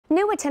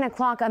New at 10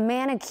 o'clock, a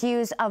man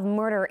accused of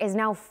murder is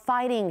now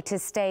fighting to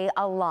stay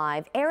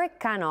alive.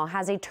 Eric Cano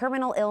has a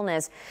terminal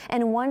illness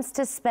and wants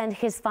to spend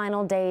his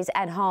final days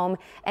at home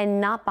and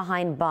not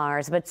behind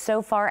bars. But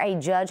so far, a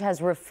judge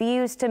has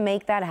refused to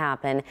make that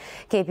happen.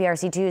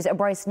 KPRC 2's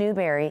Bryce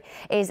Newberry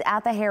is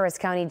at the Harris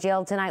County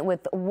Jail tonight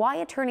with why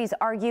attorneys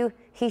argue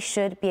he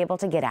should be able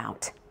to get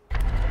out.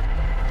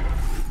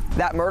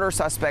 That murder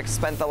suspect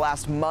spent the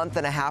last month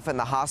and a half in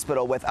the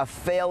hospital with a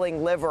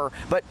failing liver,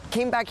 but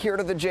came back here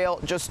to the jail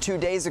just 2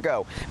 days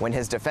ago when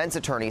his defense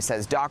attorney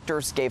says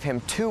doctors gave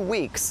him 2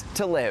 weeks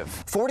to live.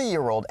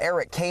 40-year-old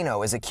Eric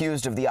Cano is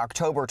accused of the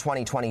October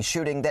 2020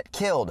 shooting that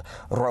killed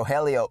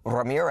Rogelio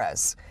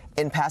Ramirez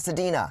in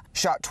Pasadena,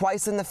 shot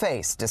twice in the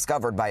face,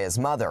 discovered by his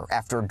mother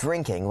after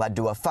drinking led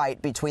to a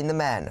fight between the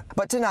men.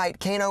 But tonight,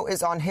 Cano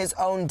is on his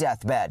own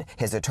deathbed.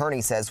 His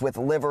attorney says with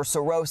liver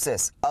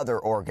cirrhosis, other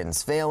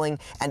organs failing,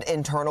 and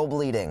internal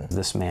bleeding.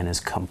 This man is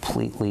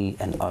completely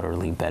and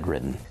utterly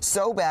bedridden.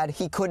 So bad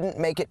he couldn't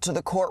make it to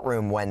the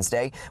courtroom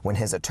Wednesday when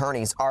his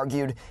attorneys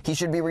argued he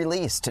should be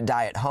released to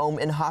die at home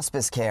in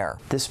hospice care.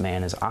 This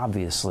man is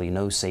obviously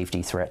no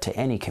safety threat to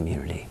any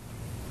community.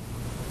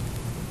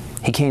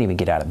 He can't even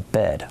get out of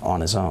bed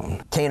on his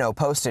own. Cano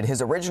posted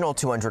his original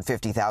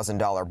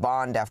 $250,000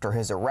 bond after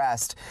his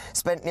arrest,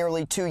 spent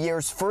nearly 2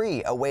 years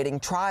free awaiting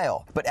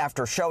trial. But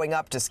after showing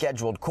up to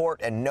scheduled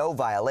court and no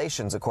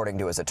violations, according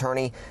to his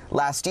attorney,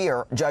 last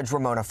year, Judge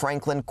Ramona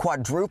Franklin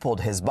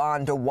quadrupled his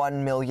bond to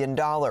 $1 million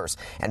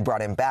and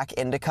brought him back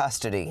into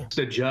custody.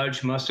 The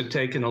judge must have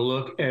taken a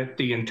look at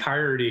the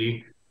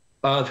entirety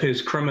of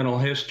his criminal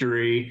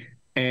history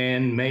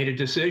and made a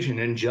decision,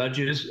 and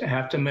judges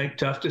have to make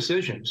tough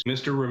decisions.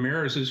 Mr.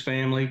 Ramirez's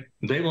family,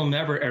 they will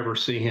never ever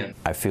see him.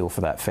 I feel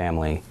for that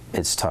family.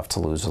 It's tough to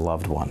lose a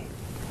loved one.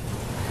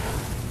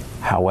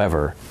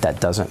 However, that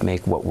doesn't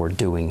make what we're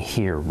doing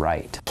here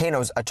right.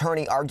 Cano's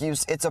attorney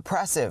argues it's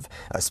oppressive,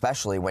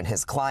 especially when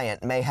his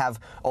client may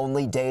have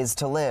only days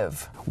to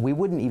live. We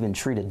wouldn't even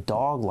treat a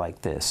dog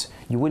like this.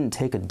 You wouldn't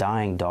take a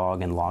dying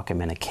dog and lock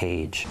him in a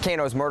cage.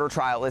 Cano's murder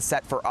trial is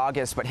set for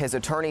August, but his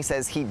attorney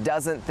says he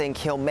doesn't think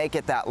he'll make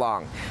it that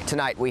long.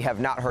 Tonight, we have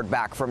not heard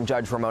back from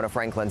Judge Ramona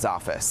Franklin's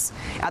office.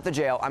 At the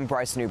jail, I'm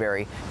Bryce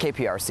Newberry,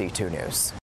 KPRC 2 News.